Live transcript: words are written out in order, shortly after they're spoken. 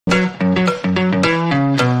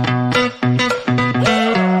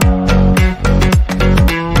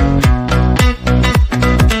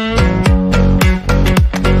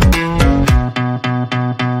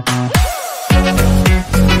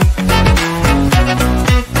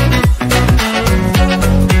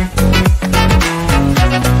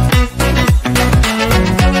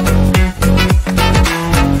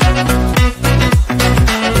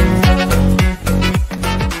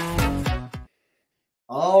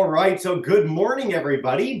All right, so good morning,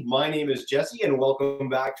 everybody. My name is Jesse, and welcome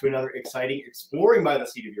back to another exciting Exploring by the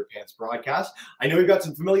Seat of Your Pants broadcast. I know we've got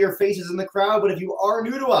some familiar faces in the crowd, but if you are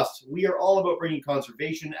new to us, we are all about bringing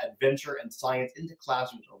conservation, adventure, and science into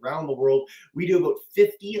classrooms around the world. We do about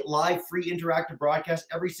 50 live, free, interactive broadcasts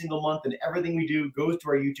every single month, and everything we do goes to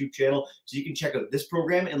our YouTube channel, so you can check out this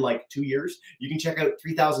program in like 2 years. You can check out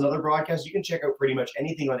 3,000 other broadcasts. You can check out pretty much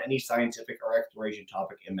anything on any scientific or exploration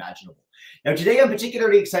topic imaginable. Now, today I'm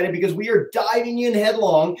particularly excited because we are diving in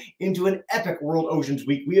headlong into an epic World Oceans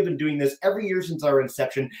Week. We have been doing this every year since our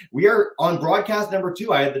inception. We are on broadcast number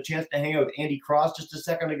 2. I had the chance to hang out with Andy Cross just a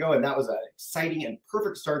second ago, and that was an exciting and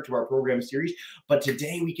perfect start to our program series. But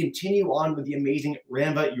today we continue on with the amazing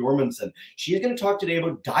Rannva Joermundsson. She is going to talk today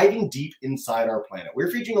about diving deep inside our planet.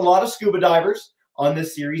 We're featuring a lot of scuba divers on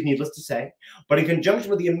this series, needless to say, but in conjunction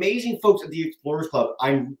with the amazing folks at the Explorers Club,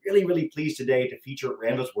 I'm really pleased today to feature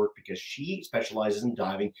Rannva's work because she specializes in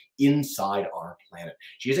diving inside our planet.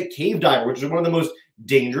 She is a cave diver, which is one of the most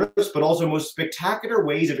dangerous but also most spectacular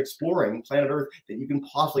ways of exploring planet Earth that you can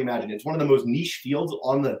possibly imagine. It's one of the most niche fields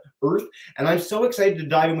on the Earth, and I'm so excited to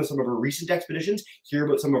dive in with some of her recent expeditions, hear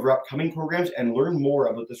about some of her upcoming programs, and learn more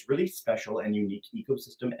about this really special and unique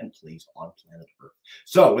ecosystem and place on planet Earth.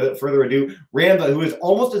 So without further ado, Rannva, who is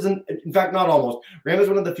almost as, in fact not almost, Rannva is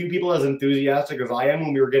one of the few people as enthusiastic as I am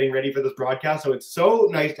when we were getting ready for this broadcast, so it's so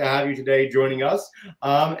nice to have you today joining us,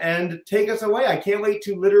 and take us away. I can't wait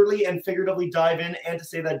to literally and figuratively dive in and to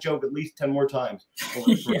say that joke at least 10 more times.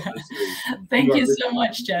 Yeah. Thank you so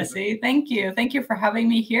much, Jesse. Thank you. Thank you for having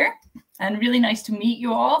me here, and really nice to meet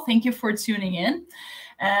you all. Thank you for tuning in.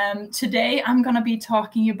 Today, I'm going to be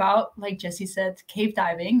talking about, like Jesse said, cave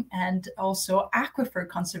diving and also aquifer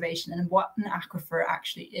conservation and what an aquifer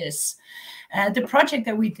actually is. The project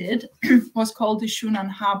that we did was called the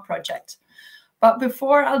Xunaan-Ha project. But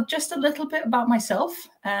before, just a little bit about myself.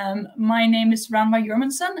 My name is Rannva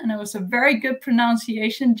Joermundsson, and it was a very good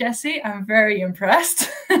pronunciation, Jesse. I'm very impressed.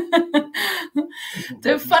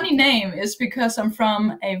 The funny name is because I'm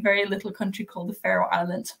from a very little country called the Faroe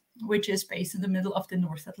Islands, which is based in the middle of the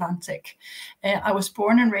North Atlantic. I was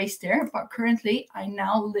born and raised there, but currently I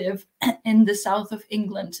now live in the south of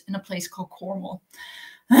England in a place called Cornwall.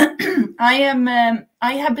 I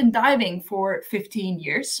have been diving for 15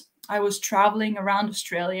 years. I was traveling around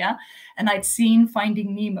Australia and I'd seen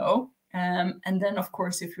Finding Nemo. And then, of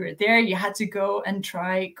course, if you were there, you had to go and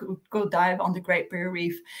go dive on the Great Barrier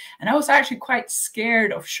Reef. And I was actually quite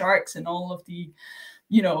scared of sharks and all of the,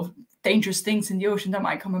 dangerous things in the ocean that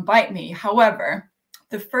might come and bite me. However,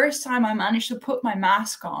 the first time I managed to put my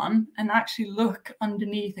mask on and actually look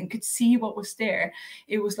underneath and could see what was there,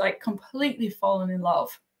 it was like completely fallen in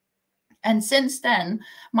love. And since then,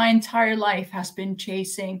 my entire life has been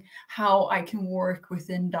chasing how I can work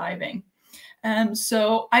within diving.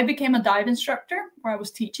 So I became a dive instructor where I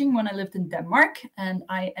was teaching when I lived in Denmark, and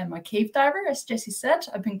I am a cave diver, as Jesse said.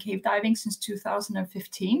 I've been cave diving since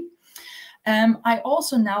 2015. I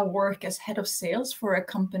also now work as head of sales for a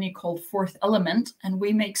company called Fourth Element, and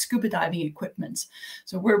we make scuba diving equipment.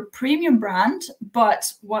 So we're a premium brand,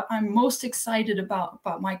 but what I'm most excited about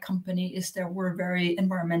my company is that we're very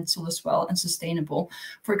environmental as well and sustainable.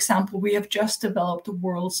 For example, we have just developed the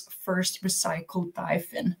world's first recycled dive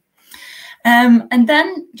fin. And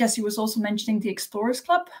then Jesse was also mentioning the Explorers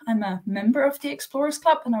Club. I'm a member of the Explorers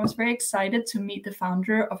Club, and I was very excited to meet the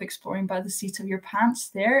founder of Exploring by the Seat of Your Pants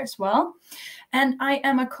there as well. And I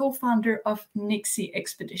am a co-founder of Nixie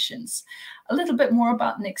Expeditions. A little bit more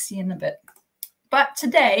about Nixie in a bit. But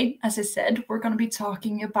today, as I said, we're going to be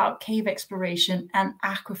talking about cave exploration and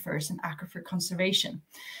aquifers and aquifer conservation.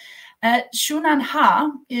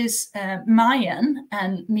 Xunaan-Ha is Mayan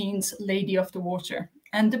and means Lady of the Water.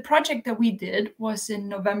 And the project that we did was in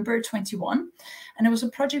November 21, and it was a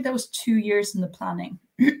project that was 2 years in the planning.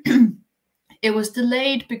 It was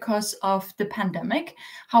delayed because of the pandemic.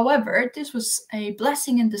 However, this was a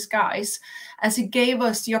blessing in disguise as it gave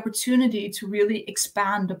us the opportunity to really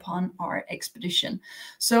expand upon our expedition.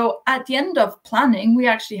 So at the end of planning, we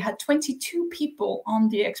actually had 22 people on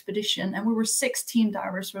the expedition, and we were 16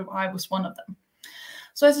 divers, where I was one of them.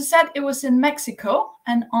 So as I said, it was in Mexico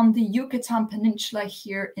and on the Yucatan Peninsula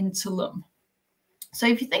here in Tulum. So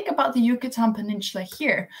if you think about the Yucatan Peninsula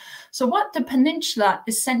here, so what the peninsula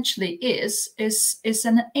essentially is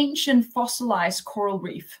an ancient fossilized coral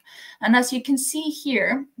reef. And as you can see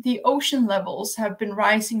here, the ocean levels have been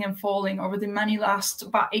rising and falling over the many last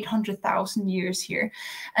about 800,000 years here.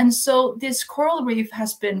 And so this coral reef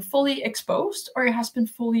has been fully exposed or it has been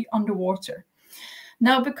fully underwater.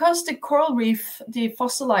 Now, because the coral reef, the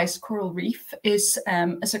fossilized coral reef, is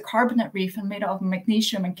a carbonate reef and made of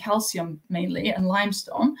magnesium and calcium mainly, and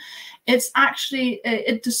limestone, it's actually,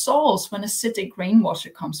 it dissolves when acidic rainwater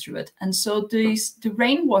comes through it. And so the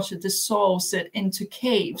rainwater dissolves it into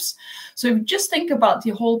caves. So if you just think about the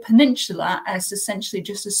whole peninsula as essentially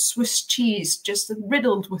just a Swiss cheese, just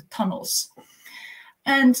riddled with tunnels.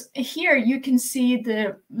 And here you can see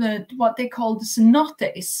the what they call the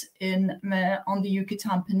cenotes on the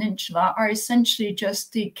Yucatan Peninsula are essentially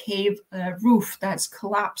just the cave roof that's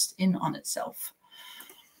collapsed in on itself.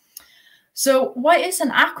 So what is an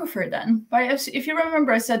aquifer then? If you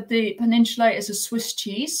remember, I said the peninsula is a Swiss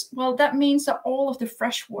cheese. Well, that means that all of the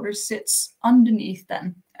fresh water sits underneath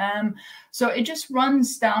then. So it just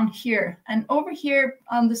runs down here. And over here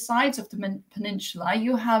on the sides of the peninsula,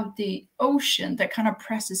 you have the ocean that kind of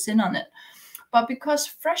presses in on it. But because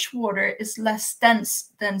fresh water is less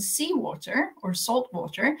dense than seawater or salt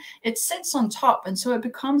water, it sits on top. And so it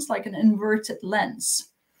becomes like an inverted lens.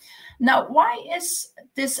 Now, why is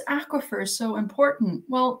this aquifer so important?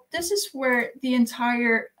 Well, this is where the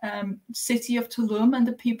entire city of Tulum and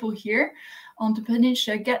the people here on the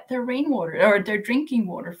peninsula get their rainwater or their drinking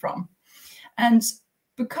water from. And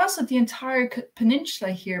because of the entire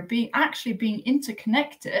peninsula here being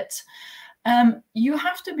interconnected, you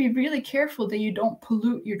have to be really careful that you don't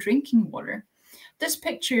pollute your drinking water. This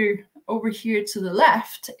picture over here to the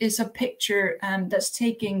left is a picture that's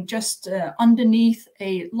taken just underneath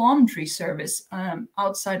a laundry service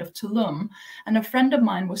outside of Tulum. And a friend of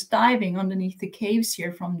mine was diving underneath the caves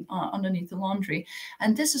here from underneath the laundry.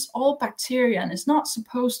 And this is all bacteria and it's not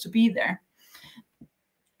supposed to be there.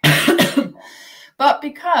 But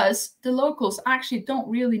because the locals actually don't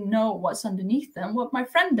really know what's underneath them, what my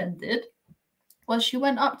friend then did, well, she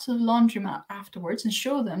went up to the laundromat afterwards and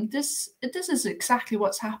showed them this is exactly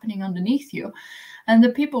what's happening underneath you. And the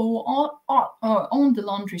people who owned the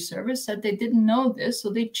laundry service said they didn't know this, so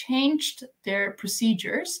they changed their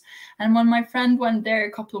procedures. And when my friend went there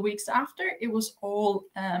a couple of weeks after, it was all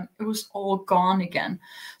gone again.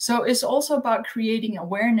 So it's also about creating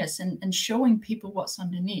awareness and showing people what's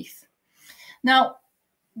underneath. Now,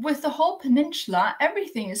 with the whole peninsula,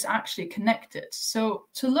 everything is actually connected. So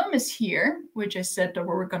Tulum is here, which I said that we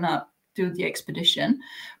were going to do the expedition.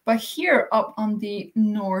 But here up on the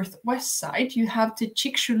northwest side, you have the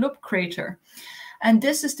Chicxulub crater. And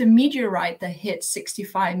this is the meteorite that hit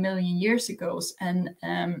 65 million years ago and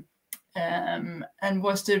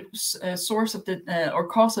was the source of the or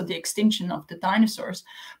cause of the extinction of the dinosaurs.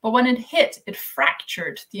 But when it hit, it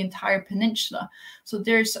fractured the entire peninsula. So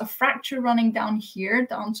there's a fracture running down here,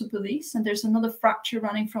 down to Belize, and there's another fracture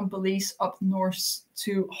running from Belize up north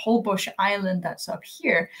to Holbox Island that's up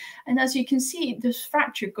here. And as you can see, this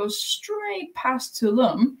fracture goes straight past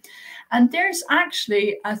Tulum. And there's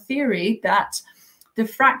actually a theory that the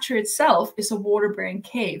fracture itself is a water-bearing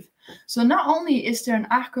cave. So not only is there an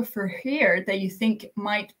aquifer here that you think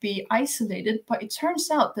might be isolated, but it turns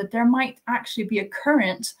out that there might actually be a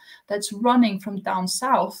current that's running from down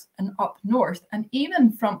south and up north, and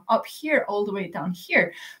even from up here all the way down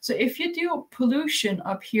here. So if you do pollution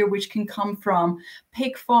up here, which can come from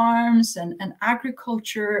pig farms and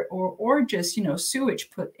agriculture or just,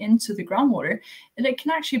 sewage put into the groundwater, and it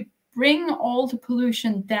can actually bring all the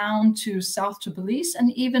pollution down to south to Belize and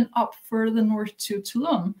even up further north to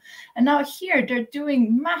Tulum. And now here they're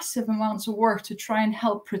doing massive amounts of work to try and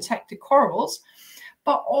help protect the corals,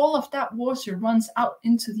 but all of that water runs out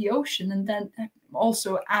into the ocean and then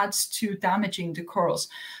also adds to damaging the corals.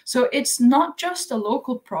 So it's not just a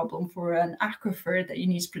local problem for an aquifer that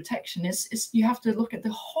needs protection. You have to look at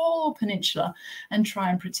the whole peninsula and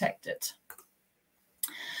try and protect it.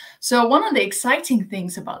 So one of the exciting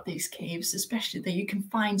things about these caves, especially that you can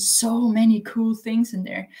find so many cool things in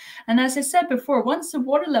there. And as I said before, once the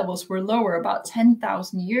water levels were lower about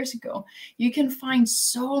 10,000 years ago, you can find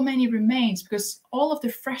so many remains because all of the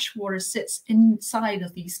fresh water sits inside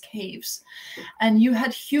of these caves. And you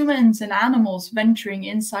had humans and animals venturing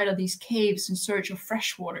inside of these caves in search of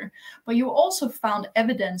fresh water. But you also found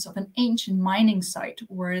evidence of an ancient mining site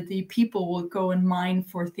where the people would go and mine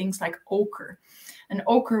for things like ochre. And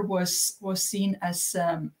ochre was seen as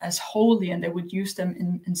holy, and they would use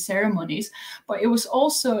them in ceremonies. But it's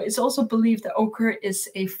also believed that ochre is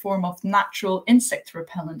a form of natural insect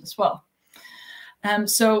repellent as well.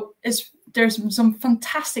 So there's some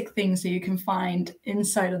fantastic things that you can find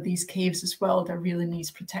inside of these caves as well that really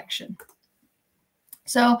needs protection.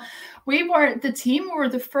 So we were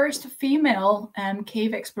the first female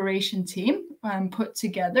cave exploration team put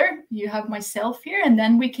together. You have myself here, and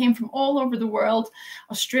then we came from all over the world: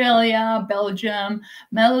 Australia, Belgium,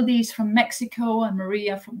 Melodies from Mexico, and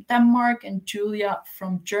Maria from Denmark, and Julia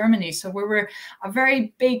from Germany. So we were a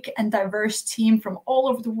very big and diverse team from all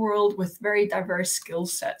over the world with very diverse skill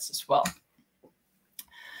sets as well.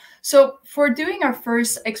 So for doing our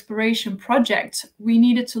first exploration project, we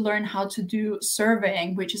needed to learn how to do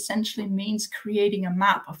surveying, which essentially means creating a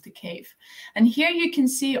map of the cave. And here you can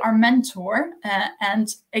see our mentor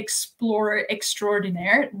and explorer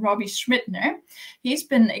extraordinaire, Robbie Schmidtner. He's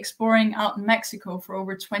been exploring out in Mexico for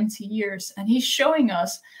over 20 years, and he's showing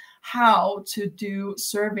us how to do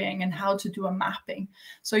surveying and how to do a mapping.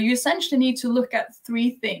 So you essentially need to look at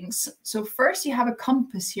three things. So first you have a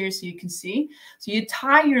compass here, so you can see. So you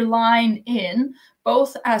tie your line in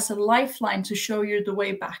both as a lifeline to show you the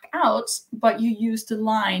way back out, but you use the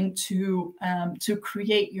line to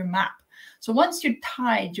create your map. So once you're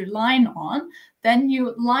tied your line on, then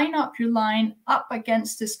you line up your line up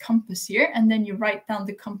against this compass here, and then you write down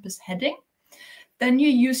the compass heading. Then you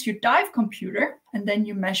use your dive computer, and then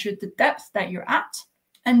you measure the depth that you're at,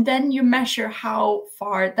 and then you measure how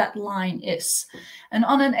far that line is. And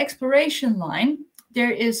on an exploration line,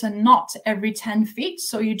 there is a knot every 10 feet.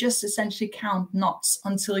 So you just essentially count knots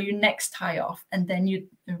until you next tie off, and then you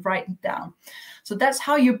write it down. So that's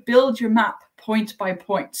how you build your map point by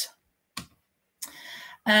point.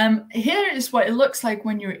 Here is what it looks like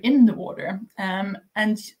when you're in the water.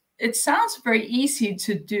 And it sounds very easy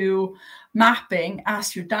to do mapping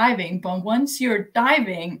as you're diving, but once you're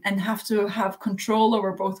diving and have to have control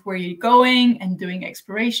over both where you're going and doing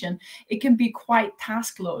exploration, it can be quite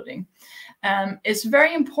task loading. It's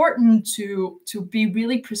very important to be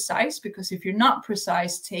really precise, because if you're not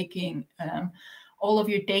precise, taking all of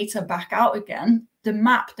your data back out again, the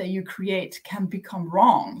map that you create can become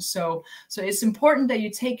wrong. So it's important that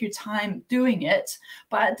you take your time doing it,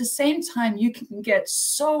 but at the same time, you can get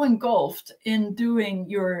so engulfed in doing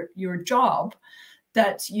your job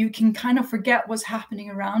that you can kind of forget what's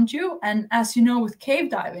happening around you. And as you know, with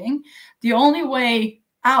cave diving, the only way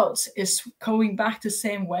out is going back the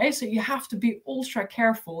same way. So you have to be ultra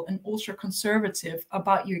careful and ultra conservative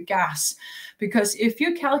about your gas, because if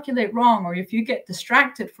you calculate wrong or if you get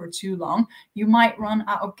distracted for too long, you might run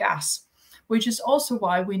out of gas, which is also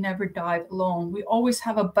why we never dive alone. We always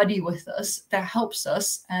have a buddy with us that helps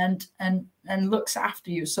us and looks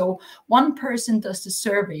after you. So one person does the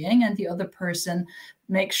surveying and the other person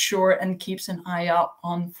makes sure and keeps an eye out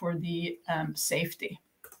on for the safety.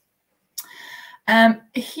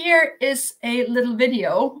 Here is a little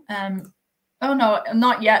video. Oh no,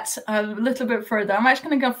 not yet. A little bit further. I'm actually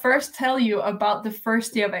going to go first tell you about the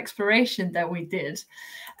first day of exploration that we did.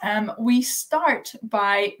 We start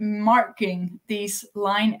by marking these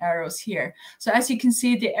line arrows here. So as you can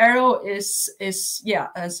see, the arrow is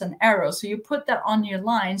as an arrow. So you put that on your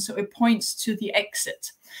line so it points to the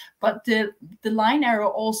exit. But the line arrow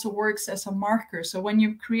also works as a marker. So when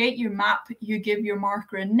you create your map, you give your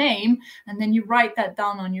marker a name, and then you write that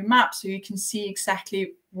down on your map so you can see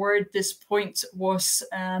exactly where this point was.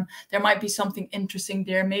 There might be something interesting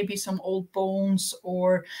there, maybe some old bones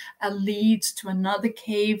or a lead to another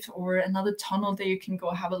cave or another tunnel that you can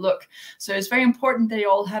go have a look. So it's very important they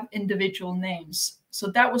all have individual names. So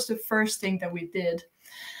that was the first thing that we did.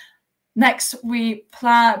 Next, we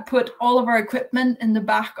put all of our equipment in the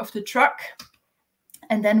back of the truck,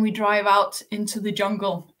 and then we drive out into the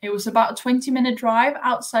jungle. It was about a 20-minute drive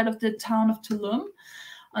outside of the town of Tulum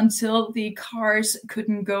until the cars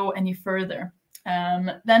couldn't go any further.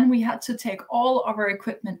 Then we had to take all of our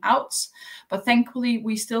equipment out, but thankfully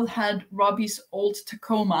we still had Robbie's old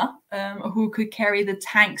Tacoma who could carry the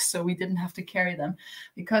tanks, so we didn't have to carry them,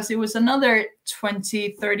 because it was another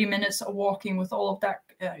 20-30 minutes of walking with all of that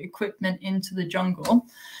equipment into the jungle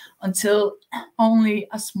until only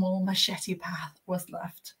a small machete path was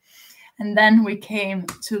left. And then we came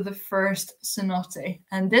to the first cenote,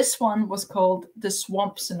 and this one was called the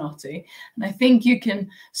swamp cenote. And I think you can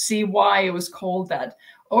see why it was called that.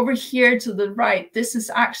 Over here to the right, this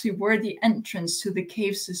is actually where the entrance to the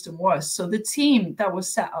cave system was. So the team that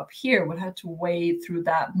was set up here would have to wade through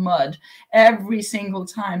that mud every single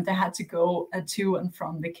time they had to go to and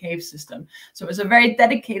from the cave system. So it was a very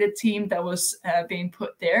dedicated team that was being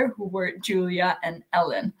put there, who were Julia and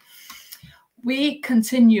Ellen. We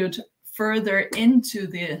continued further into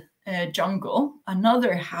the jungle,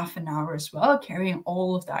 another half an hour as well, carrying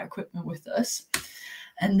all of that equipment with us.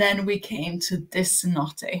 And then we came to this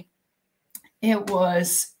cenote. It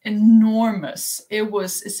was enormous. It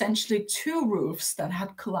was essentially 2 roofs that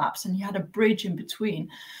had collapsed, and you had a bridge in between.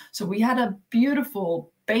 So we had a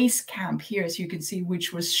beautiful base camp here, as you can see,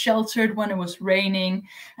 which was sheltered when it was raining.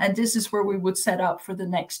 And this is where we would set up for the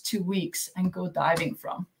next 2 weeks and go diving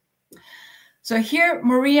from. So here,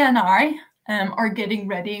 Maria and I are getting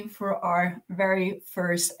ready for our very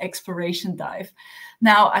first exploration dive.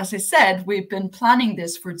 Now, as I said, we've been planning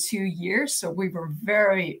this for 2 years, so we were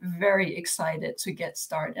very, very excited to get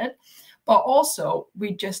started. But also,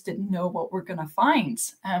 we just didn't know what we're going to find,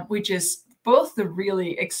 which is both the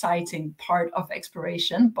really exciting part of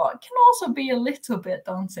exploration, but can also be a little bit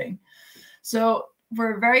daunting. So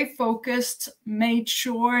we're very focused, made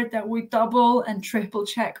sure that we double and triple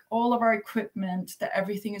check all of our equipment, that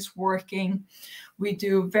everything is working. We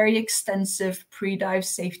do very extensive pre-dive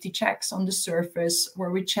safety checks on the surface where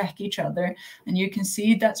we check each other. And you can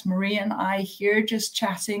see that's Maria and I here just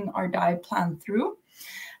chatting our dive plan through.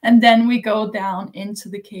 And then we go down into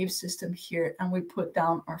the cave system here and we put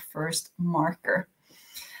down our first marker.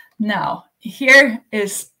 Now, here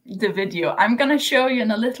is the video. I'm going to show you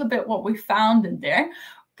in a little bit what we found in there,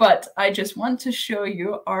 but I just want to show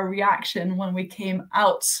you our reaction when we came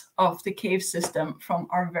out of the cave system from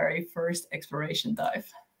our very first exploration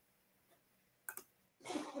dive.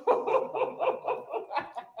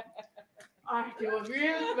 I feel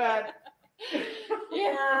really bad.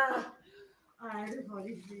 Yeah.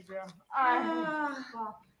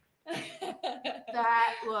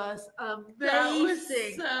 That was amazing. That was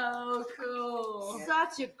so cool.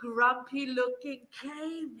 Such a grumpy looking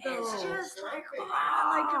cave though. It's just like,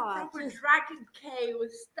 wow, like a proper dragon cave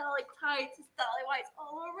with stalactites and stalagmites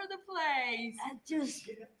all over the place. And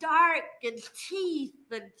just dark and teeth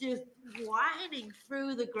and just winding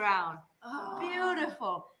through the ground. Oh.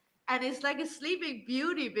 Beautiful. And it's like a sleeping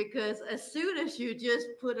beauty because as soon as you just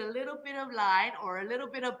put a little bit of line or a little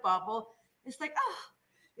bit of bubble, it's like, oh,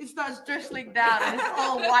 it starts drizzling down and it's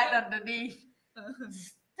all white underneath.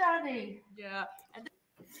 Stunning. Yeah.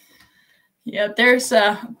 Yeah, there's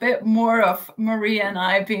a bit more of Maria and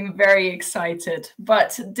I being very excited,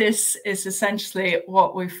 but this is essentially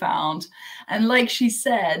what we found. And like she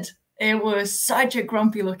said, it was such a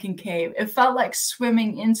grumpy looking cave. It felt like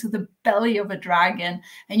swimming into the belly of a dragon.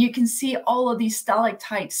 And you can see all of these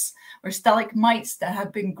stalactites or stalagmites that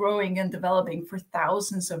have been growing and developing for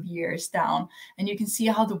thousands of years down. And you can see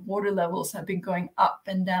how the water levels have been going up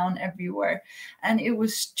and down everywhere. And it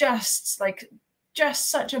was just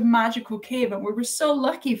such a magical cave, and we were so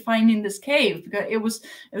lucky finding this cave because it was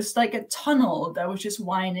like a tunnel that was just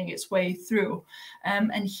winding its way through.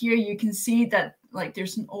 And here you can see that like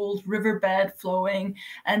there's an old riverbed flowing,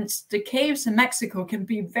 and the caves in Mexico can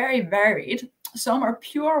be very varied. Some are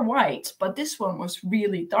pure white, but this one was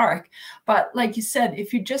really dark. But like you said,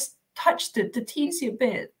 if you just touched it the teensy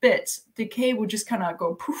bit, the cave would just kind of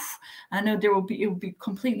go poof. I know it would be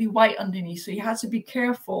completely white underneath. So you had to be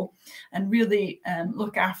careful and really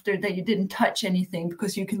look after that you didn't touch anything,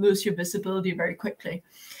 because you can lose your visibility very quickly.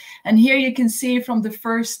 And here you can see from the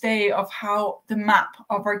first day of how the map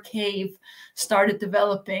of our cave started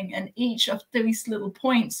developing. And each of these little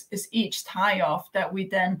points is each tie-off that we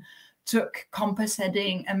then took compass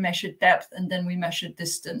heading and measured depth, and then we measured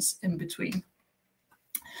distance in between.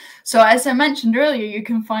 So as I mentioned earlier, you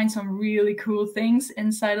can find some really cool things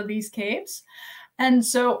inside of these caves. And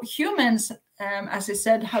so humans, as I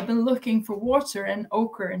said, have been looking for water and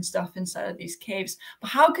ochre and stuff inside of these caves.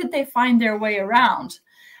 But how could they find their way around?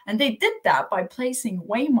 And they did that by placing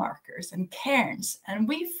way markers and cairns. And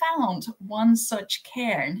we found one such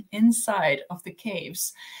cairn inside of the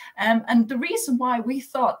caves. And the reason why we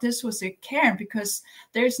thought this was a cairn, because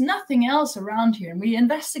there's nothing else around here. And we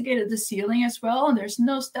investigated the ceiling as well, and there's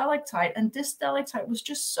no stalactite. And this stalactite was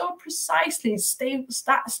just so precisely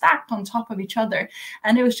stacked on top of each other.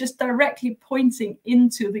 And it was just directly pointing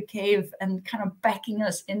into the cave and kind of backing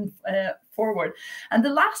us in forward. And the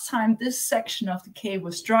last time this section of the cave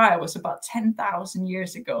was dry was about 10,000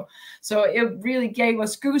 years ago. So it really gave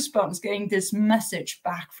us goosebumps getting this message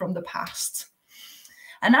back from the past.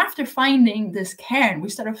 And after finding this cairn, we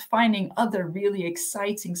started finding other really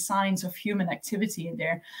exciting signs of human activity in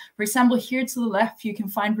there. For example, here to the left, you can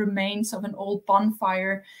find remains of an old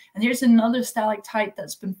bonfire. And here's another stalactite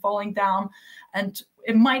that's been falling down. And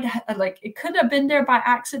it might it could have been there by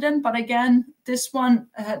accident, but again, this one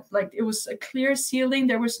had it was a clear ceiling.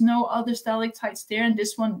 There was no other stalactites there, and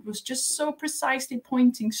this one was just so precisely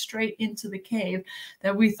pointing straight into the cave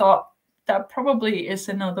that we thought that probably is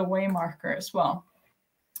another way marker as well.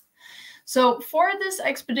 So for this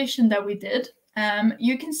expedition that we did,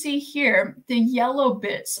 You can see here the yellow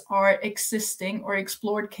bits are existing or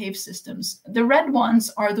explored cave systems. The red ones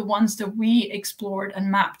are the ones that we explored and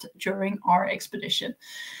mapped during our expedition.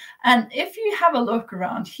 And if you have a look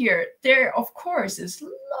around here, there, of course, is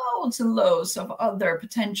loads and loads of other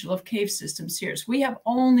potential of cave systems here. So we have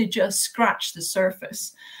only just scratched the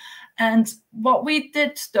surface. And what we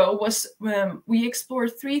did, though, was we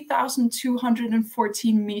explored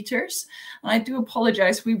 3,214 meters. And I do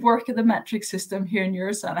apologize. We work at the metric system here in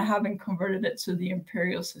Europe, and I haven't converted it to the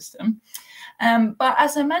imperial system. But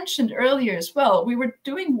as I mentioned earlier as well, we were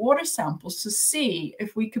doing water samples to see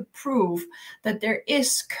if we could prove that there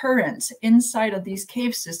is current inside of these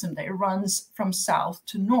cave systems that runs from south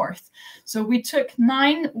to north. So we took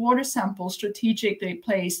 9 water samples strategically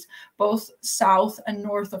placed both south and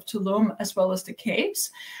north of Tulum, as well as the caves.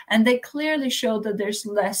 And they clearly showed that there's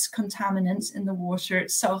less contaminants in the water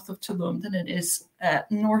south of Tulum than it is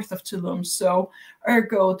north of Tulum. So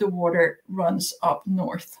ergo, the water runs up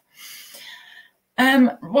north.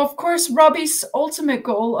 Well, of course, Robbie's ultimate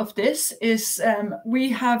goal of this is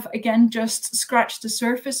we have, again, just scratched the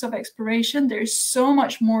surface of exploration. There's so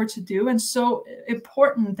much more to do, and so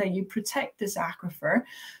important that you protect this aquifer.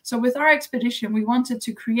 So with our expedition, we wanted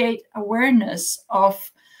to create awareness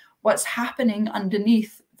of what's happening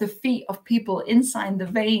underneath the feet of people inside the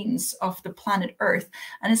veins of the planet Earth.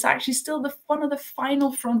 And it's actually still one of the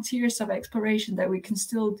final frontiers of exploration that we can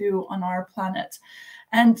still do on our planet.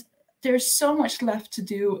 And there's so much left to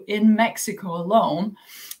do in Mexico alone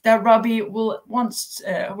that Robbie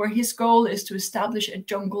where his goal is to establish a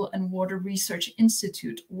jungle and water research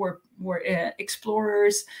institute where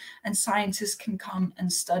explorers and scientists can come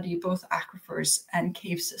and study both aquifers and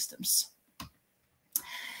cave systems.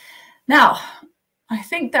 Now, I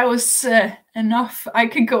think that was enough. I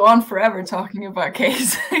could go on forever talking about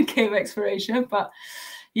caves and cave exploration, but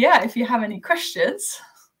yeah, if you have any questions.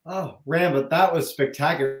 Oh, Rannva, that was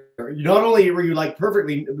spectacular. Not only were you like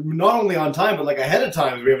perfectly, not only on time, but like ahead of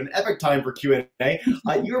time. We have an epic time for Q&A.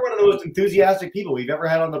 You're one of the most enthusiastic people we've ever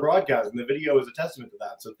had on the broadcast, and the video is a testament to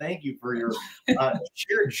that. So thank you for your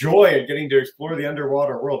sheer joy at getting to explore the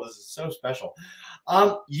underwater world. This is so special.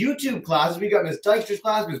 YouTube classes, we got Ms. Dykstra's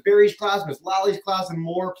class, Ms. Barry's class, Ms. Lally's class, and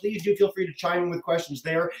more. Please do feel free to chime in with questions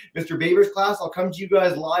there. Mr. Baber's class, I'll come to you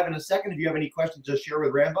guys live in a second if you have any questions to share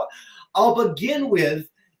with Rannva. I'll begin with,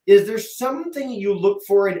 is there something you look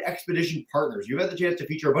for in expedition partners? You've had the chance to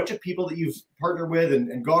feature a bunch of people that you've partnered with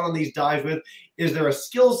and gone on these dives with. Is there a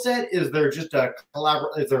skill set? Is there just a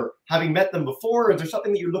is there having met them before? Is there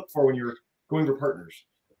something that you look for when you're going for partners?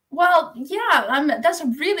 Well, yeah, that's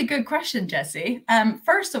a really good question, Jesse.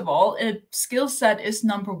 First of all, skill set is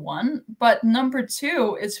number one, but number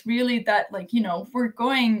two is really that, like, you know, we're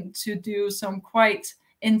going to do some quite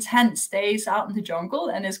intense days out in the jungle,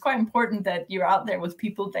 and it's quite important that you're out there with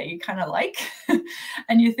people that you kind of like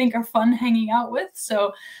and you think are fun hanging out with.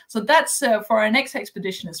 So that's for our next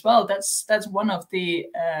expedition as well. That's one of the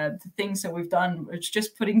things that we've done. It's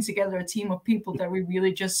just putting together a team of people that we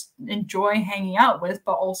really just enjoy hanging out with,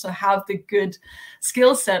 but also have the good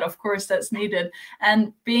skill set, of course, that's needed.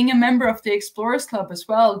 And being a member of the Explorers Club as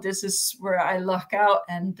well, this is where I luck out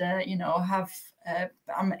and you know,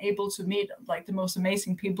 I'm able to meet like the most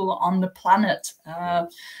amazing people on the planet,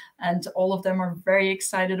 and all of them are very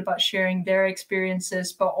excited about sharing their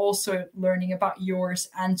experiences, but also learning about yours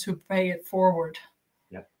and to pay it forward.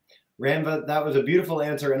 Yeah, Rannva, that was a beautiful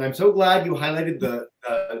answer, and I'm so glad you highlighted the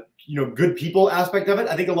you know, good people aspect of it.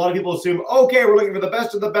 I think a lot of people assume, okay, we're looking for the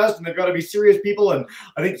best of the best, and they've got to be serious people. And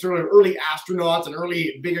I think sort of early astronauts and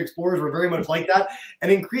early big explorers were very much like that.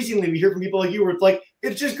 And increasingly, we hear from people like you where it's like,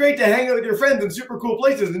 it's just great to hang out with your friends in super cool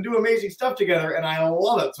places and do amazing stuff together. And I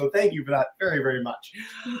love it. So thank you for that very, very much.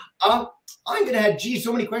 I'm going to have, geez,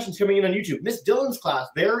 so many questions coming in on YouTube. Miss Dillon's class,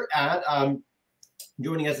 they're at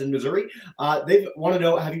joining us in Missouri. They want to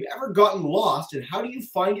know, have you ever gotten lost, and how do you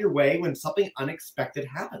find your way when something unexpected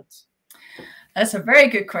happens? That's a very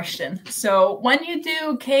good question. So when you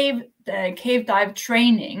do cave dive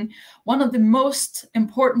training, one of the most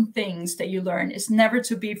important things that you learn is never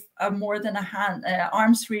to be more than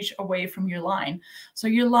arm's reach away from your line. So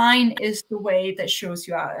your line is the way that shows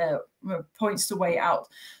you points the way out.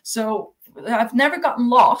 So I've never gotten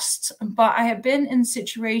lost, but I have been in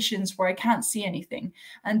situations where I can't see anything.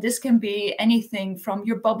 And this can be anything from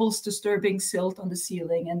your bubbles disturbing silt on the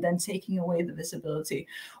ceiling and then taking away the visibility.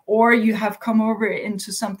 Or you have come over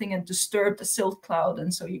into something and disturbed a silt cloud,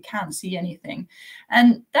 and so you can't see anything.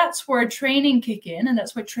 And that's where training kick in, and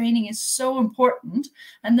that's why training is so important.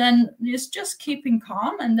 And then it's just keeping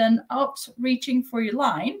calm and then out reaching for your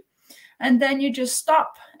line. And then you just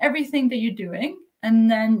stop everything that you're doing and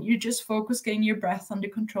then you just focus getting your breath under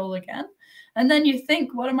control again. And then you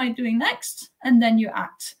think, what am I doing next? And then you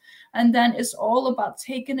act. And then it's all about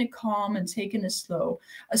taking it calm and taking it slow.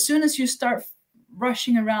 As soon as you start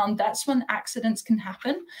rushing around, that's when accidents can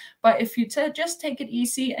happen. But if you just take it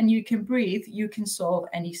easy and you can breathe, you can solve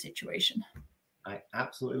any situation. I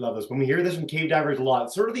absolutely love this. When we hear this from cave divers a lot,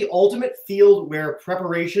 it's sort of the ultimate field where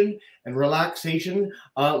preparation and relaxation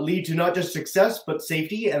lead to not just success, but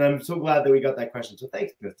safety. And I'm so glad that we got that question. So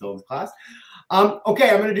thanks, Ms. Dillon's class. Okay,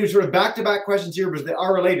 I'm going to do sort of back-to-back questions here, but they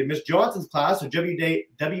are related. Ms. Johnson's class, so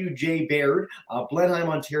WJ Baird, Blenheim,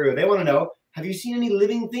 Ontario, they want to know, have you seen any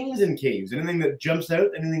living things in caves? Anything that jumps out?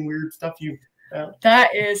 Anything weird stuff you've found?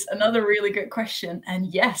 That is another really good question. And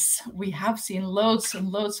yes, we have seen loads and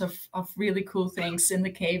loads of really cool things in the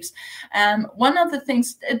caves. One of the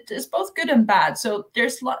things, it is both good and bad. So there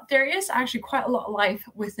is actually quite a lot of life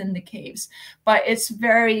within the caves, but it's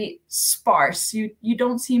very sparse. You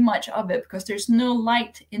don't see much of it because there's no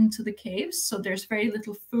light into the caves. So there's very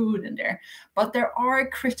little food in there. But there are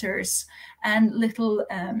critters and little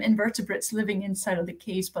invertebrates living inside of the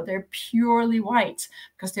caves, but they're purely white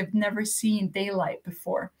because they've never seen daylight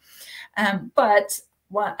before. But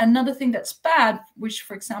another thing that's bad, which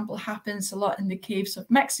for example happens a lot in the caves of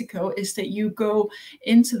Mexico, is that you go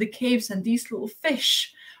into the caves and these little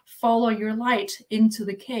fish follow your light into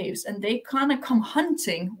the caves, and they kind of come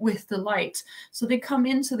hunting with the light. So they come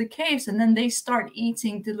into the caves and then they start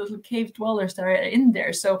eating the little cave dwellers that are in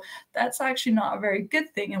there. So that's actually not a very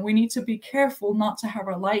good thing, and we need to be careful not to have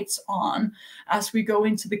our lights on as we go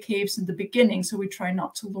into the caves in the beginning. So we try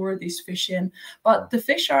not to lure these fish in, but the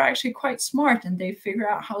fish are actually quite smart and they figure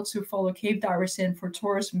out how to follow cave divers in for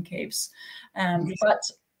tourism caves. But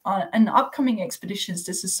in upcoming expeditions,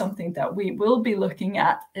 this is something that we will be looking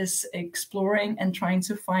at, is exploring and trying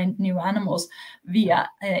to find new animals via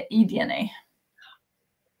eDNA.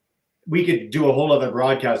 We could do a whole other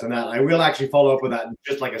broadcast on that. I will actually follow up with that in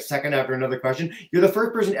just like a second after another question. You're the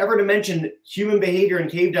first person ever to mention human behavior in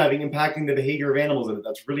cave diving impacting the behavior of animals in it.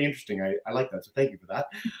 That's really interesting. I like that. So thank you for that.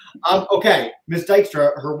 Okay, Ms.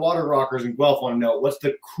 Dykstra, her water rockers in Guelph want to know, what's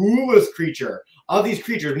the coolest creature of these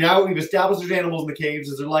creatures? Now we've established there's animals in the caves.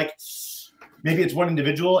 Is there like, maybe it's one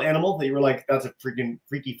individual animal that you were like, that's a freaking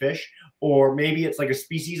freaky fish, or maybe it's like a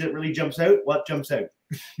species that really jumps out? What jumps out?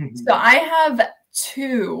 So I have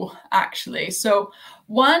two actually. So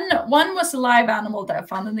one was a live animal that I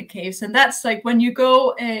found in the caves, and that's like when you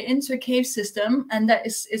go into a cave system, and that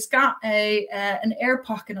it's got an air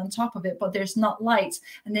pocket on top of it, but there's not light,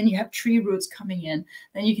 and then you have tree roots coming in.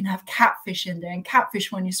 Then you can have catfish in there, and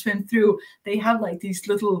catfish, when you swim through, they have like these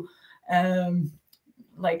little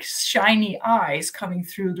like shiny eyes coming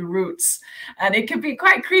through the roots, and it can be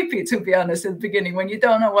quite creepy, to be honest, at the beginning when you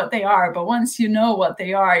don't know what they are. But once you know what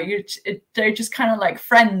they are, they're just kind of like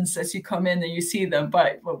friends as you come in and you see them.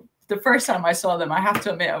 But the first time I saw them, I have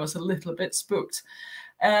to admit, I was a little bit spooked.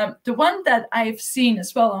 The one that I've seen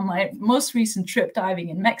as well on my most recent trip diving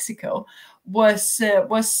in Mexico was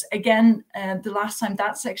again the last time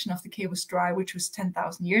that section of the cave was dry, which was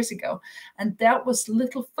 10,000 years ago, and that was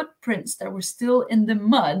little footprints that were still in the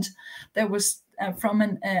mud that was from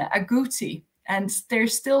an agouti, and they're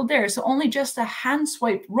still there. So only just a hand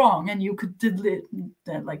swipe wrong and you could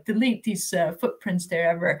delete these footprints there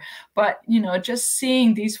ever. But you know, just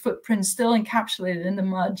seeing these footprints still encapsulated in the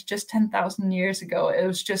mud just 10,000 years ago, it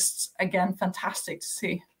was just again fantastic to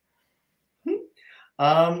see.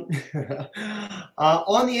 On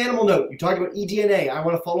the animal note, you talked about eDNA. I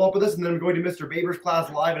want to follow up with this, and then I'm going to Mr. Baber's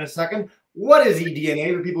class live in a second. What is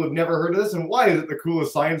eDNA for people who've never heard of this, and why is it the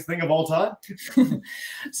coolest science thing of all time?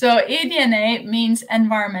 So eDNA means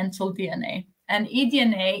environmental DNA. And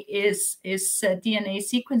eDNA is DNA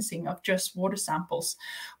sequencing of just water samples,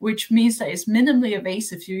 which means that it's minimally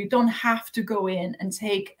invasive. You don't have to go in and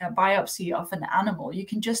take a biopsy of an animal. You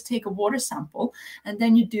can just take a water sample and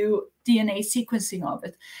then you do DNA sequencing of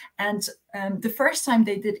it. And the first time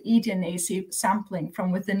they did eDNA sampling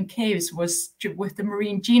from within caves was with the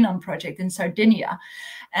Marine Genome Project in Sardinia.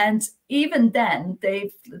 And even then,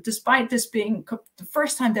 despite this being the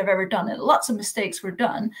first time they've ever done it, lots of mistakes were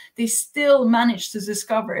done, they still managed to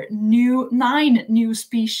discover 9 new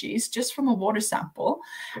species just from a water sample.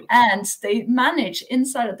 And they managed,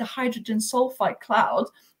 inside of the hydrogen sulfide cloud,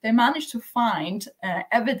 they managed to find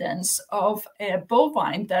evidence of a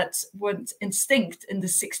bovine that went extinct in the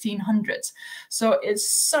 1600s. So it's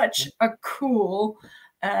such a cool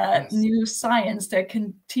new science that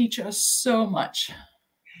can teach us so much.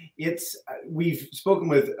 it's we've spoken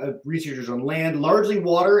with researchers on land, largely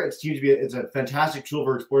water. It seems to be it's a fantastic tool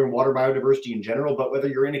for exploring water biodiversity in general. But whether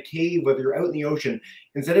you're in a cave, whether you're out in the ocean,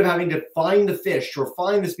 instead of having to find the fish or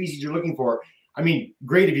find the species you're looking for, I mean,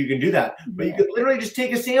 great if you can do that. But you could literally just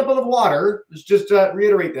take a sample of water. Let's just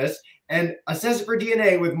reiterate this and assess it for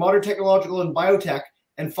DNA with modern technological and biotech,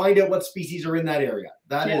 and find out what species are in that area.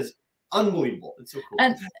 That is unbelievable. It's so cool.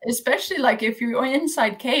 And especially like if you're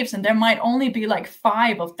inside caves and there might only be like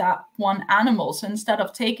 5 of that one animal. So instead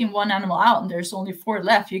of taking one animal out and there's only 4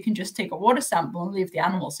 left, you can just take a water sample and leave the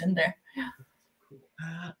animals in there.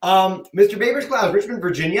 Mr. Baber's class, Richmond,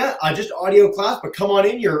 Virginia, just audio class, but come on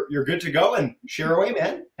in. You're good to go and share away,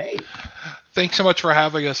 man. Hey. Thanks so much for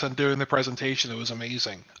having us and doing the presentation. It was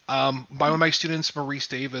amazing. One of my students, Maurice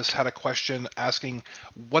Davis, had a question asking,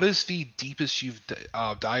 what is the deepest you've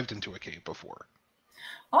dived into a cave before?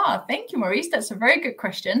 Oh, thank you, Maurice. That's a very good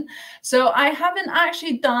question. So I haven't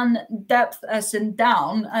actually done depth as in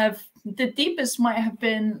down. The deepest might have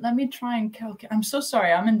been, let me try and calculate. I'm so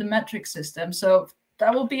sorry, I'm in the metric system. So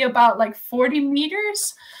that will be about like 40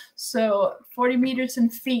 meters. So 40 meters in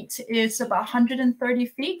feet is about 130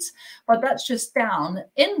 feet, but that's just down.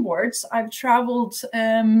 Inwards, I've traveled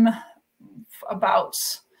about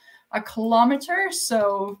a kilometer,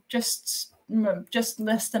 so just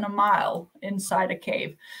less than a mile inside a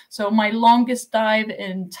cave. So my longest dive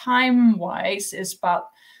in time-wise is about,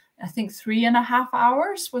 I think 3.5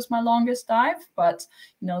 hours was my longest dive, but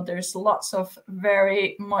you know, there's lots of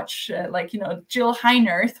very much like, you know, Jill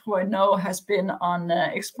Heinerth, who I know has been on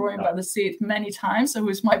Exploring by the Sea many times, so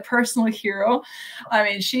who's my personal hero. I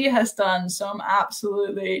mean, she has done some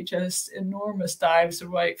absolutely just enormous dives.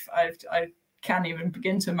 So I can't even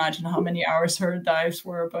begin to imagine how many hours her dives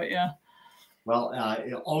were, but yeah. Well,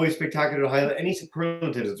 always spectacular to highlight any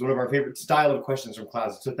superlatives. It's one of our favorite style of questions from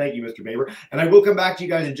classes. So thank you, Mr. Baber. And I will come back to you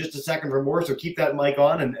guys in just a second for more. So keep that mic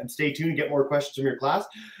on and stay tuned, get more questions from your class.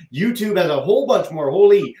 YouTube has a whole bunch more.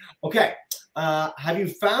 Holy. Okay. Have you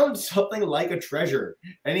found something like a treasure?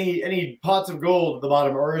 Any pots of gold at the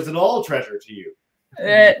bottom, or is it all treasure to you?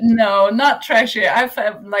 No, not treasure. I've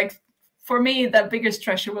like, for me, the biggest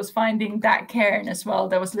treasure was finding that cairn as well.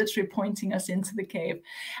 That was literally pointing us into the cave.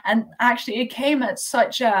 And actually, it came at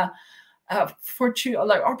such a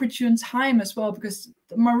opportune time as well, because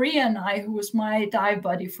Maria and I, who was my dive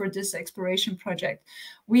buddy for this exploration project,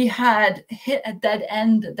 we had hit a dead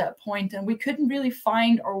end at that point, and we couldn't really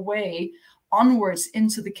find our way onwards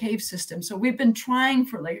into the cave system. So we've been trying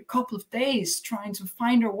for like a couple of days, trying to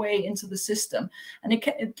find our way into the system. And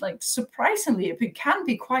it like, surprisingly, it can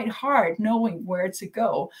be quite hard knowing where to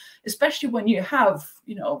go, especially when you have,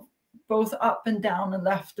 you know, both up and down and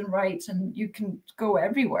left and right, and you can go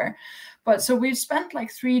everywhere. But so we've spent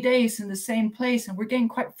like 3 days in the same place, and we're getting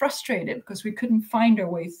quite frustrated because we couldn't find our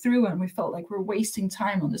way through, and we felt like we're wasting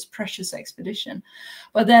time on this precious expedition.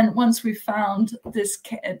 But then once we found this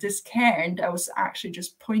cairn that was actually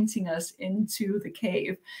just pointing us into the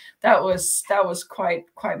cave, that was quite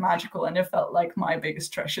magical, and it felt like my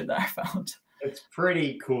biggest treasure that I found. It's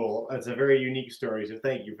pretty cool. It's a very unique story, so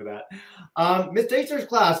thank you for that. Ms. Dexter's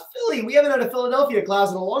class, Philly, we haven't had a Philadelphia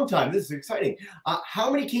class in a long time. This is exciting.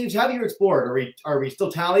 How many caves have you explored? Are we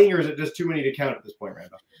still tallying, or is it just too many to count at this point,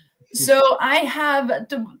 Rannva? So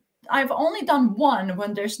I've only done one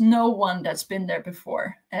when there's no one that's been there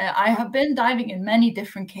before. I have been diving in many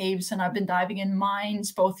different caves, and I've been diving in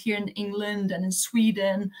mines, both here in England and in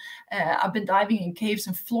Sweden. I've been diving in caves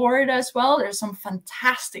in Florida as well. There's some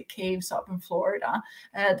fantastic caves up in Florida.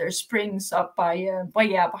 There's springs up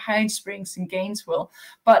behind Springs in Gainesville.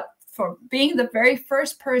 But for being the very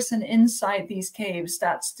first person inside these caves,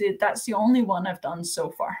 that's the only one I've done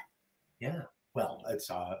so far. Yeah. Well, it's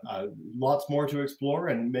lots more to explore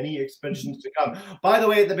and many expeditions to come. By the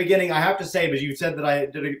way, at the beginning, I have to say, because you said that I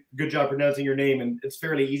did a good job pronouncing your name, and it's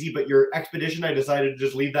fairly easy, but your expedition, I decided to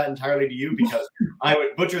just leave that entirely to you because I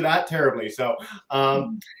would butcher that terribly. So a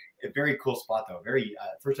very cool spot, though. Very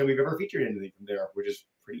first time we've ever featured anything from there, which is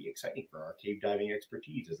pretty exciting for our cave diving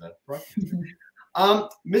expertise as a broadcaster.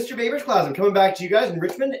 Mr. Baber's class, I'm coming back to you guys in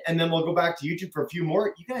Richmond, and then we'll go back to YouTube for a few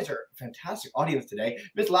more. You guys are a fantastic audience today.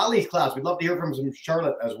 Miss Lally's class, we'd love to hear from some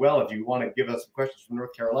Charlotte as well if you want to give us some questions from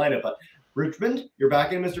North Carolina. But Richmond, you're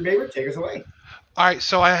back in, Mr. Baber. Take us away. All right,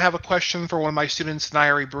 so I have a question for one of my students,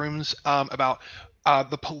 Nairi Brooms, about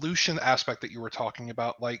the pollution aspect that you were talking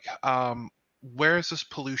about. Like, where is this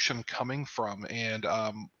pollution coming from? And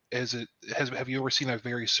have you ever seen a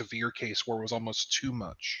very severe case where it was almost too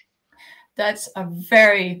much? That's a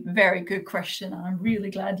very, very good question. I'm really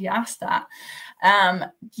glad you asked that.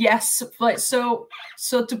 Yes, but so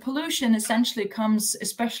the pollution essentially comes,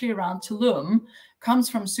 especially around Tulum, comes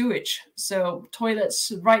from sewage. So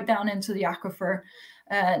toilets right down into the aquifer.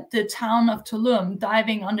 The town of Tulum,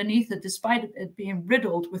 diving underneath it, despite it being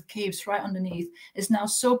riddled with caves right underneath, is now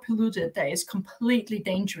so polluted that it's completely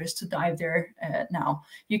dangerous to dive there now.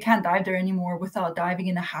 You can't dive there anymore without diving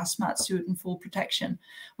in a hazmat suit and full protection.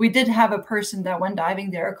 We did have a person that went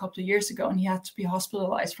diving there a couple of years ago, and he had to be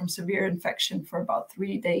hospitalized from severe infection for about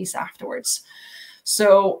 3 days afterwards.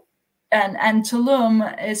 So, and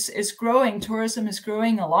Tulum is growing. Tourism is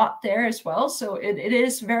growing a lot there as well. So it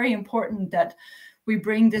is very important that we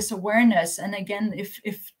bring this awareness. And again,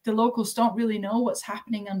 if the locals don't really know what's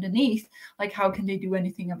happening underneath, like how can they do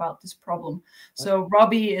anything about this problem? So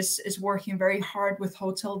Robbie is working very hard with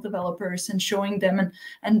hotel developers and showing them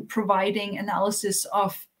and providing analysis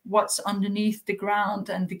of what's underneath the ground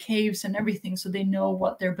and the caves and everything, so they know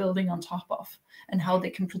what they're building on top of and how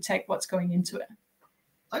they can protect what's going into it.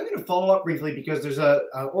 I'm going to follow up briefly because there's an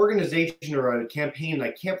organization or a campaign,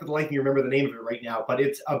 I can't for the life of me remember the name of it right now, but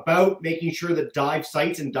it's about making sure that dive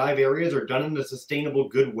sites and dive areas are done in a sustainable,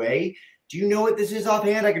 good way. Do you know what this is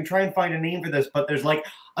offhand? I can try and find a name for this, but there's like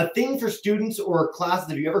a thing for students or classes.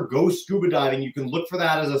 If you ever go scuba diving, you can look for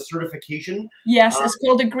that as a certification. Yes, it's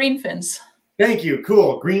called the Green Fins. Thank you.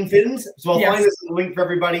 Cool. Green Fins. So I'll Yes. find this in the link for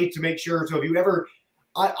everybody to make sure. So if you ever...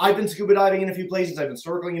 I've been scuba diving in a few places. I've been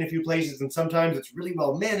snorkeling in a few places, and sometimes it's really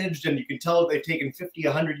well managed, and you can tell they've taken 50,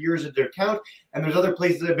 100 years into account. And there's other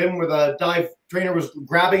places I've been where the dive trainer was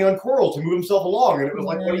grabbing on coral to move himself along, and it was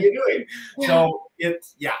like, "What are you doing?" Yeah. So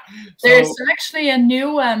it's So, there's actually a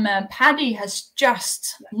new PADI has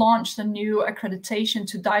just launched a new accreditation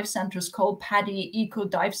to dive centers called PADI Eco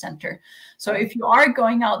Dive Center. So if you are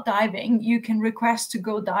going out diving, you can request to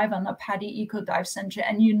go dive on a PADI Eco Dive Center,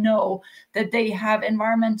 and you know that they have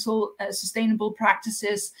environmental sustainable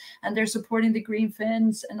practices, and they're supporting the green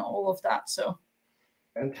fins and all of that. So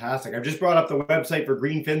fantastic. I've just brought up the website for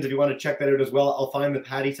Green Fins. If you want to check that out as well, I'll find the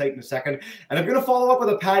PADI site in a second. And I'm going to follow up with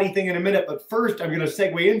a PADI thing in a minute. But first, I'm going to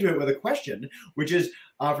segue into it with a question, which is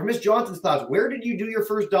for Miss Johnson's class. Where did you do your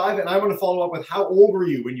first dive? And I want to follow up with how old were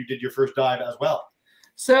you when you did your first dive as well?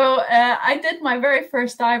 So I did my very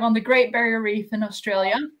first dive on the Great Barrier Reef in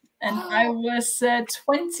Australia, and I was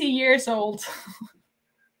 20 years old.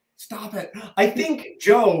 Stop it. I think,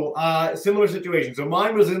 Joe, similar situation. So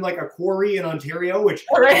mine was in like a quarry in Ontario, which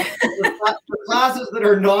for classes that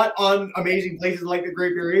are not on amazing places like the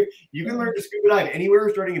Great Barrier Reef, you can learn to scuba dive anywhere,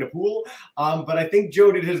 starting in a pool. But I think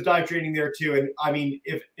Joe did his dive training there too. And I mean,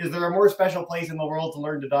 is there a more special place in the world to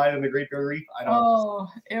learn to dive than the Great Barrier Reef? I don't know.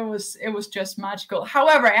 It was just magical.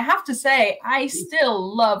 However, I have to say, I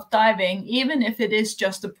still love diving, even if it is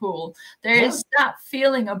just a pool. There is that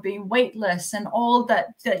feeling of being weightless, and all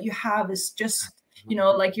that you have is just, you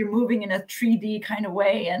know, like you're moving in a 3D kind of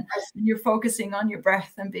way, and you're focusing on your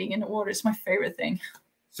breath and being in the water. It's my favorite thing.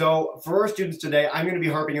 So for our students today, I'm going to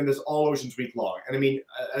be harping on this all Oceans Week long. And I mean,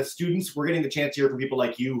 as students, we're getting the chance to hear from people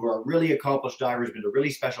like you who are really accomplished divers, been to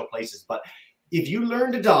really special places. But if you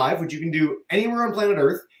learn to dive, which you can do anywhere on planet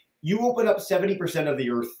Earth, you open up 70% of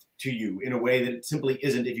the Earth to you in a way that it simply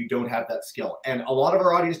isn't if you don't have that skill. And a lot of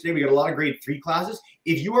our audience today, we got a lot of grade 3 classes.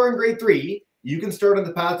 If you are in grade 3, you can start on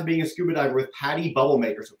the path to being a scuba diver with PADI Bubble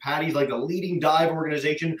Maker. So PADI is like the leading dive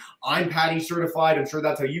organization. I'm PADI certified. I'm sure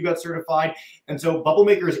that's how you got certified. And so Bubble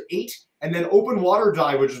Maker is 8, and then open water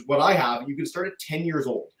dive, which is what I have, you can start at 10 years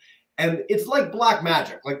old. And it's like black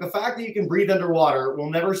magic. Like the fact that you can breathe underwater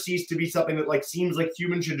will never cease to be something that like seems like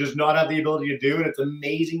humans should just not have the ability to do. And it's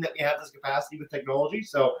amazing that we have this capacity with technology.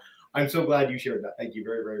 So I'm so glad you shared that. Thank you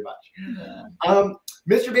very, very much. Yeah.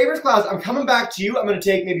 Mr. Baber's class, I'm coming back to you. I'm going to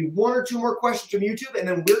take maybe 1 or 2 more questions from YouTube, and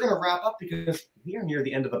then we're going to wrap up because we are near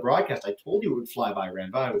the end of the broadcast. I told you it would fly by,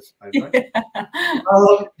 Rannva. I was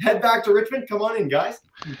head back to Richmond. Come on in, guys.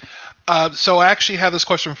 So I actually have this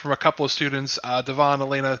question from a couple of students, Devon,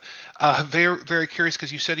 Elena, very, very curious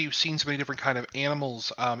because you said you've seen so many different kind of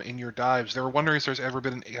animals in your dives. They were wondering if there's ever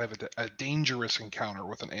been a dangerous encounter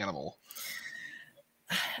with an animal.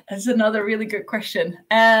 That's another really good question.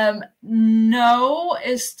 No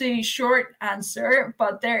is the short answer,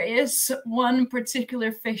 but there is one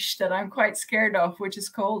particular fish that I'm quite scared of, which is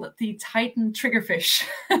called the Titan triggerfish.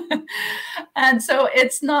 And so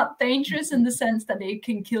it's not dangerous in the sense that it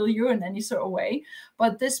can kill you in any sort of way,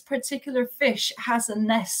 but this particular fish has a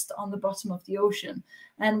nest on the bottom of the ocean.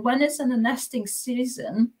 And when it's in the nesting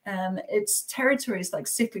season, its territory is like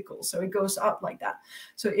cyclical, so it goes up like that.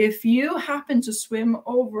 So if you happen to swim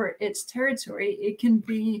over its territory, it can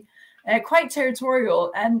be quite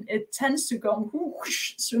territorial, and it tends to go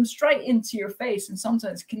whoosh, swim straight into your face, and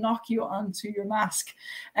sometimes can knock you onto your mask.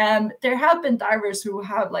 There have been divers who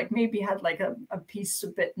have like maybe had like a piece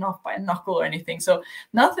of bitten off by a knuckle or anything, so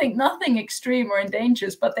nothing extreme or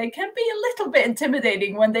endangerous, but they can be a little bit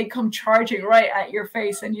intimidating when they come charging right at your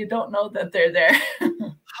face and you don't know that they're there.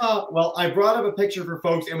 Well, I brought up a picture for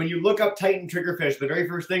folks, and when you look up Titan triggerfish, the very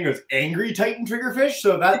first thing is angry Titan triggerfish,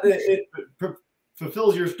 so that it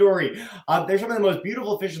fulfills your story. They're some of the most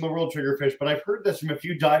beautiful fish in the world, triggerfish, but I've heard this from a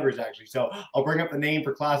few divers actually, so I'll bring up the name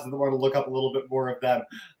for classes that want to look up a little bit more of them.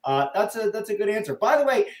 That's a good answer. By the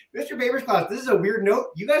way, Mr. Baber's class, this is a weird note.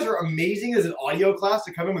 You guys are amazing as an audio class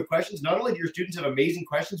to come in with questions. Not only do your students have amazing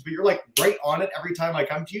questions, but you're like right on it every time I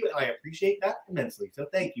come to you, and I appreciate that immensely. So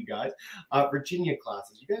thank you guys. Virginia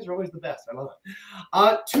classes, you guys are always the best. I love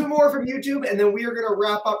it. Two more from YouTube, and then we are going to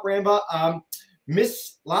wrap up, Rannva.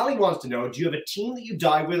 Miss Lally wants to know, do you have a team that you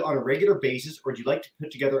dive with on a regular basis, or do you like to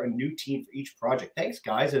put together a new team for each project? Thanks,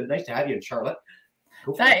 guys. And nice to have you in Charlotte.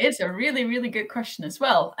 That is a really, really good question as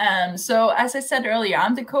well. So as I said earlier,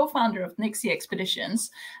 I'm the co-founder of Nixie Expeditions.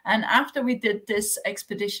 And after we did this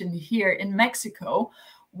expedition here in Mexico,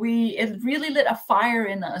 it really lit a fire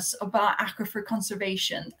in us about aquifer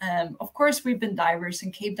conservation. Of course, we've been divers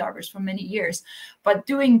and cave divers for many years, but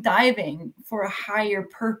doing diving for a higher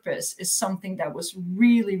purpose is something that was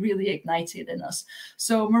really, really ignited in us.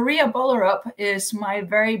 So Maria Bollerup is my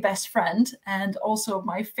very best friend and also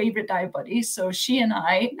my favorite dive buddy. So she and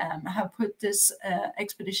I have put this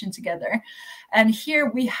expedition together. And here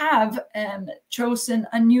we have chosen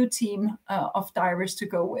a new team of divers to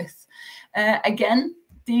go with. Again,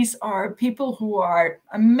 these are people who are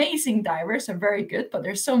amazing divers, are very good, but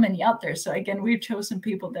there's so many out there. So again, we've chosen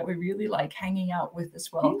people that we really like hanging out with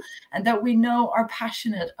as well, and that we know are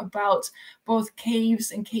passionate about both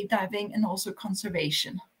caves and cave diving and also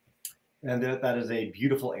conservation. And that is a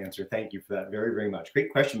beautiful answer. Thank you for that very, very much.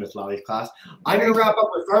 Great question, Miss Lally's class. I'm going to wrap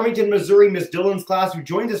up with Farmington, Missouri, Miss Dillon's class, who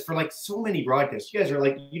joined us for like so many broadcasts. You guys are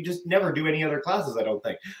like, you just never do any other classes, I don't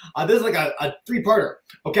think. This is like a three-parter.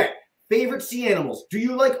 Okay. Favorite sea animals. Do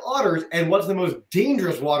you like otters? And what's the most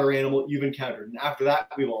dangerous water animal you've encountered? And after that,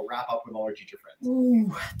 we will wrap up with all our teacher friends.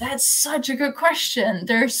 Ooh, that's such a good question.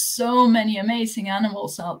 There's so many amazing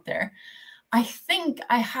animals out there. I think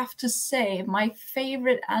I have to say my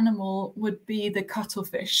favorite animal would be the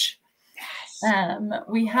cuttlefish. Yes.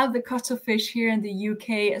 We have the cuttlefish here in the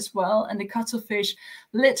UK as well. And the cuttlefish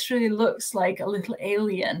literally looks like a little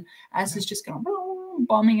alien as it's just going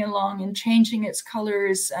bombing along and changing its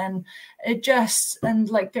colors, and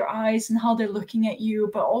like their eyes and how they're looking at you,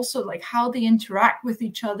 but also like how they interact with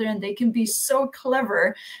each other, and they can be so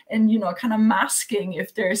clever and, you know, kind of masking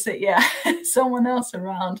if there's someone else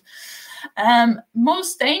around.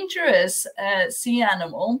 Most dangerous sea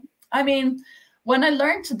animal. I mean, when I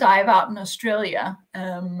learned to dive out in Australia,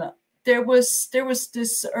 there was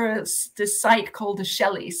this site called the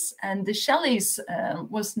Shelleys, and the Shelleys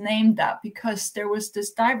was named that because there was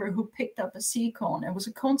this diver who picked up a sea cone. It was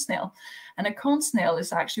a cone snail, and a cone snail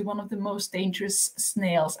is actually one of the most dangerous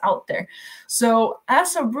snails out there. So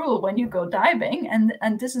as a rule, when you go diving,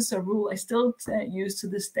 and this is a rule I still use to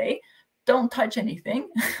this day, don't touch anything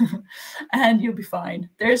and you'll be fine.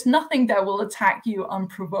 There's nothing that will attack you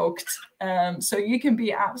unprovoked. So you can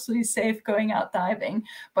be absolutely safe going out diving.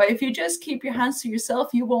 But if you just keep your hands to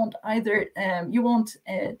yourself, you won't either,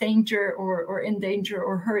 danger or endanger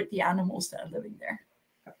or hurt the animals that are living there.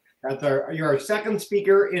 You're our second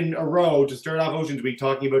speaker in a row to start off Oceans Week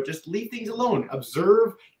talking about just leave things alone.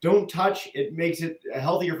 Observe, don't touch. It makes it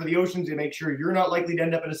healthier for the oceans. It makes sure you're not likely to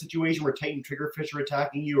end up in a situation where Titan triggerfish are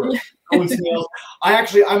attacking you or cone snails.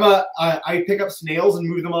 I pick up snails and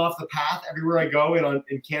move them off the path everywhere I go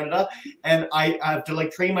in Canada. And I have to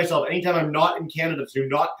like train myself anytime I'm not in Canada to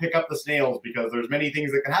not pick up the snails, because there's many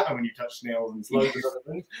things that can happen when you touch snails and slugs and other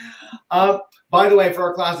things. By the way, for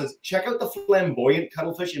our classes, check out the flamboyant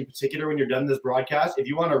cuttlefish in particular when you're done this broadcast. If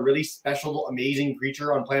you want a really special, amazing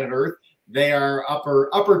creature on planet Earth, they are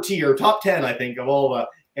upper tier, top 10, I think, of all the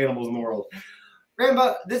animals in the world.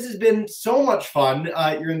 Rannva, this has been so much fun.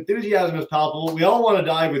 Your enthusiasm is palpable. We all want to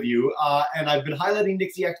dive with you. And I've been highlighting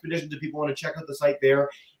Nixie Expeditions if people want to check out the site there.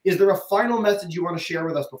 Is there a final message you want to share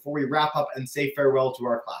with us before we wrap up and say farewell to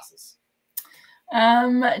our classes?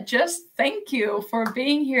 Just thank you for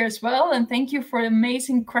being here as well, and thank you for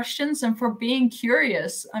amazing questions and for being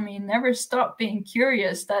curious. I mean, never stop being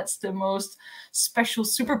curious. That's the most special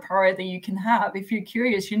superpower that you can have. If you're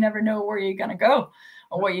curious, you never know where you're gonna go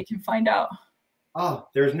or what you can find out.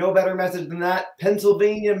 There's no better message than that.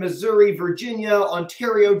 Pennsylvania, Missouri, Virginia,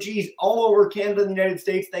 Ontario, geez, all over Canada and the United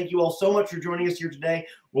States. Thank you all so much for joining us here today.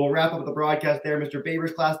 We'll wrap up the broadcast there. Mr.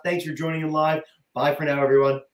 Baber's class, thanks for joining in live. Bye for now, everyone.